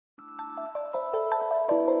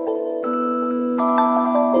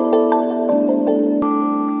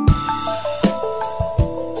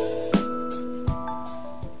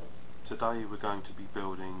Today we're going to be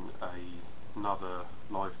building another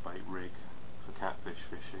live bait rig for catfish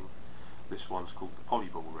fishing. This one's called the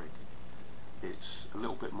polyball rig. It's a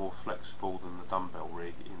little bit more flexible than the dumbbell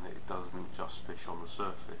rig in that it doesn't just fish on the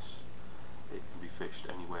surface. It can be fished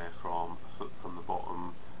anywhere from a foot from the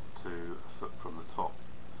bottom to a foot from the top.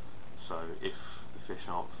 So if the fish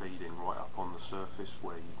aren't feeding right up on the surface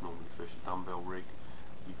where you'd normally fish a dumbbell rig,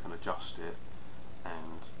 you can adjust it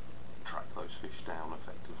and track those fish down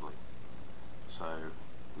effectively. So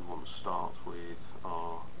we want to start with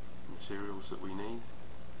our materials that we need,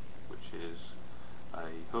 which is a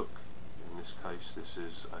hook. In this case this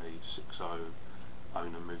is a 6.0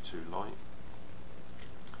 Owner Mutu light,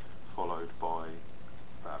 followed by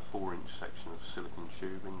about a 4-inch section of silicone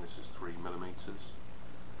tubing. This is 3mm.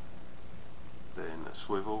 Then a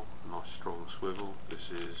swivel, a nice strong swivel. This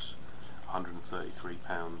is 133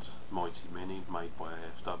 pound Mighty Mini made by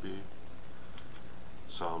AFW.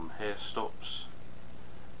 Some hair stops.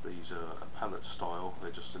 These are a pallet style,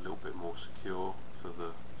 they're just a little bit more secure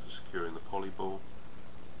for securing the polyball.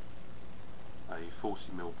 A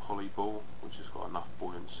 40mm polyball, which has got enough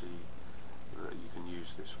buoyancy that you can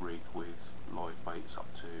use this rig with live baits up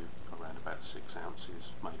to around about 6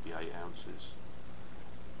 ounces, maybe 8 ounces.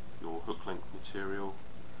 Your hook length material,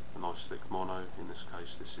 a nice thick mono. In this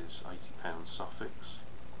case this is 80 Suffix.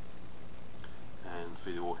 And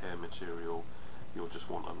for your hair material you'll just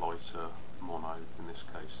want a lighter mono. In this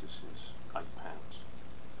case this is £8.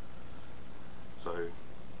 So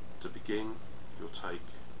to begin, you'll take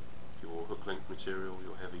your hook length material,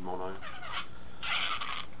 your heavy mono,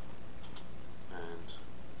 and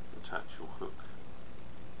attach your hook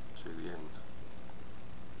to the end.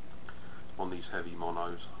 On these heavy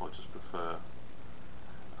monos I just prefer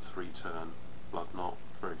a 3-turn blood knot,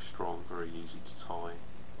 very strong, very easy to tie.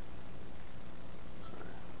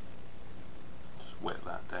 Wet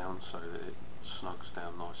that down so that it snugs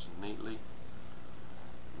down nice and neatly,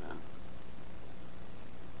 and then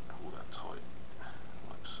pull that tight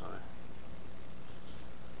like so,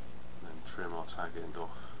 and then trim our tag end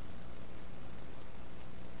off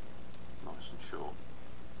nice and short.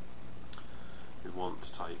 We want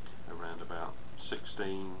to take around about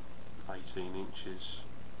 16-18 inches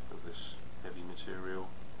of this heavy material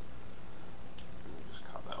and then just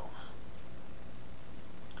cut that off.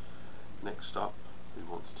 Next up, we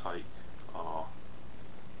want to take our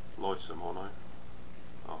lighter mono,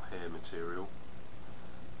 our hair material,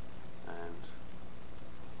 and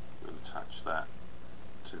we'll attach that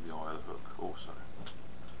to the eye of the hook also.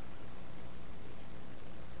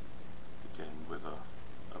 Again with a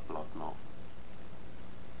blood knot.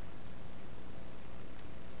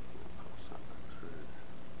 We'll pass that back through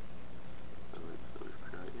the loop that we've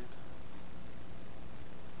created.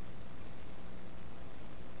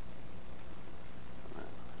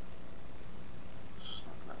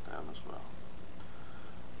 As well.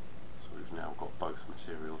 So we've now got both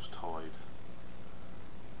materials tied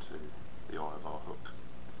to the eye of our hook.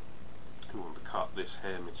 We want to cut this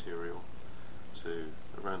hair material to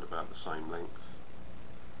around about the same length,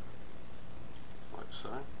 like so,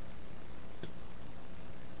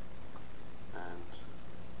 and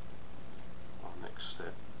our next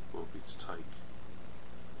step will be to take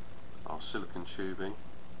our silicone tubing,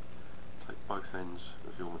 take both ends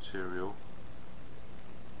of your material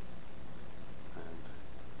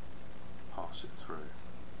pass it through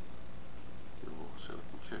your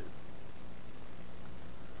silicone tube.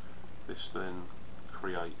 This then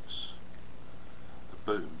creates a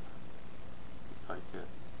boom. You take it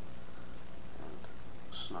and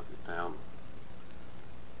snug it down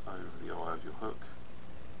over the eye of your hook,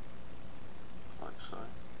 like so.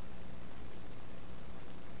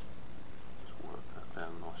 Just work that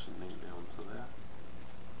down nice and neatly onto there,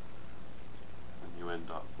 and you end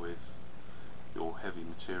up with your heavy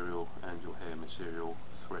material and your hair material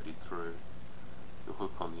threaded through your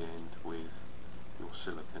hook on the end with your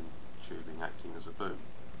silicone tubing acting as a boom.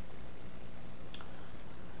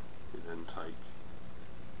 You then take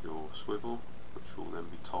your swivel, which will then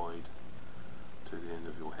be tied to the end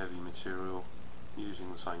of your heavy material using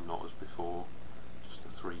the same knot as before, just a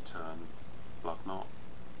 3-turn blood knot.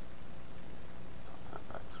 Tuck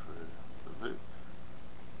that back through the loop.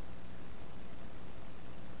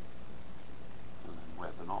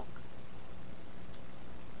 Wet the knot,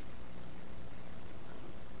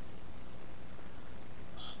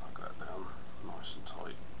 and snug that down nice and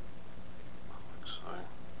tight, like so.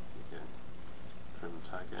 Again, trim the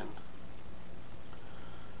tag end.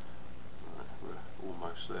 Right, we're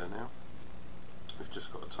almost there now. We've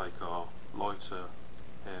just got to take our lighter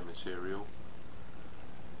hair material,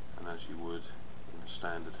 and as you would in a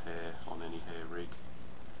standard hair on any hair rig,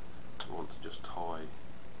 you want to just tie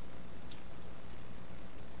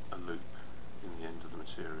a loop in the end of the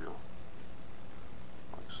material,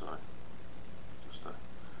 like so. Just a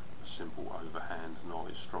simple overhand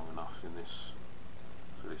knot is strong enough in this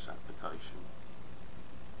for this application.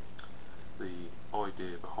 The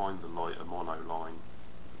idea behind the lighter mono line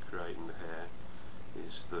for creating the hair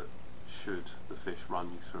is that should the fish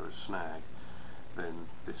run you through a snag, then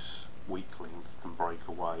this weak link can break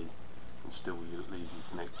away and still leave you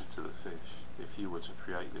connected to the fish. If you were to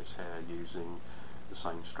create this hair using the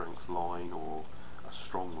same strength line or a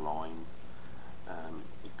strong line,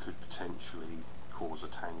 it could potentially cause a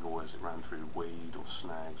tangle as it ran through weed or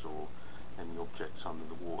snags or any objects under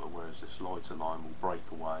the water, whereas this lighter line will break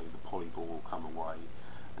away, the polyball will come away,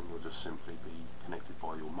 and you'll just simply be connected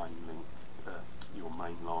by your main link, your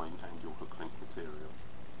main line and your hook link material.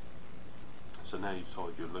 So now you've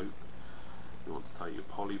tied your loop, you want to take your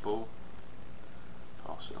polyball,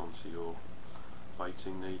 pass it onto your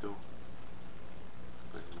baiting needle,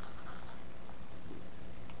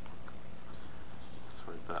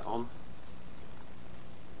 thread that on,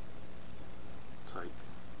 take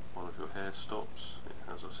one of your hair stops.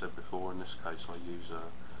 As I said before, in this case I use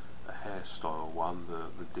a hairstyle one.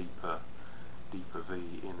 The deeper V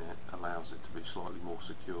in it allows it to be slightly more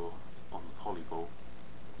secure on the polyball.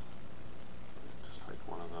 Just take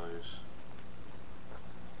one of those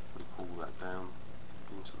and pull that down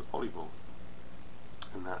into the polyball,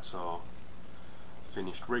 and that's our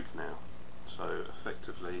finished rig now. So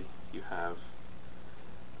effectively you have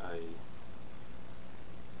a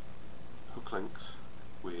hook length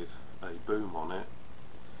with a boom on it,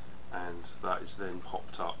 and that is then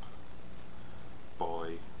popped up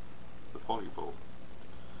by the polyball.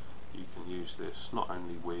 You can use this not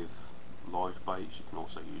only with live baits, you can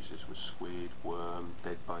also use this with squid, worm,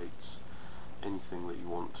 dead baits, anything that you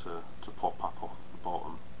want to pop up off the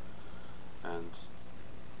bottom. And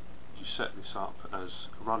you set this up as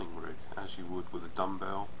a running rig, as you would with a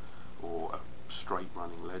dumbbell or a straight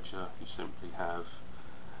running ledger. You simply have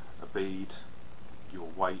a bead, your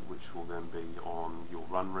weight, which will then be on your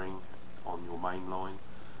run ring, on your main line,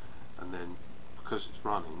 and then because it's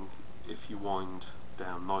running, if you wind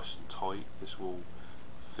down nice and tight, this will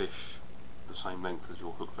fish the same length as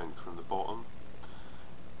your hook length from the bottom.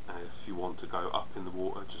 And if you want to go up in the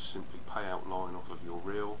water, just simply pay out line off of your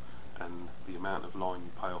reel, and the amount of line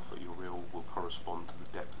you pay off at your reel will correspond to the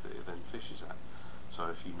depth that it then fishes at. So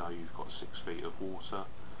if you know you've got 6 feet of water,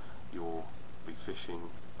 you'll be fishing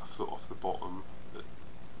a foot off the bottom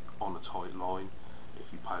on a tight line.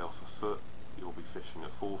 If you pay off a foot, you'll be fishing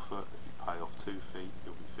at 4 foot. If you pay off 2 feet,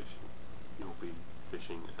 you'll be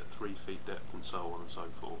fishing at 3 feet depth, and so on and so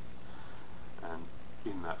forth. And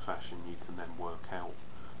in that fashion you can then work out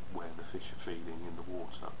where the fish are feeding in the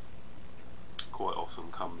water. Quite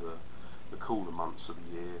often come the cooler months of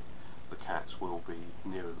the year, the cats will be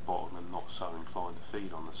nearer the bottom and not so inclined to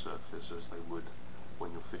feed on the surface as they would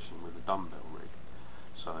when you're fishing with a dumbbell rig.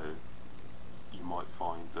 So you might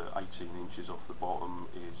find that 18 inches off the bottom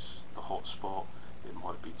is the hot spot. It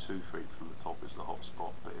might be 2 feet from the top is the hot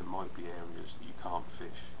spot, but it might be areas that you can't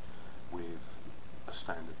fish with a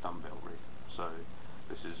standard dumbbell rig. So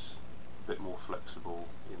this is a bit more flexible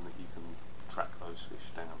in that you can track those fish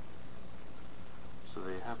down. So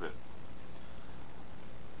there you have it.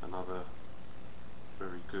 Another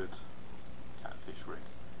very good catfish rig.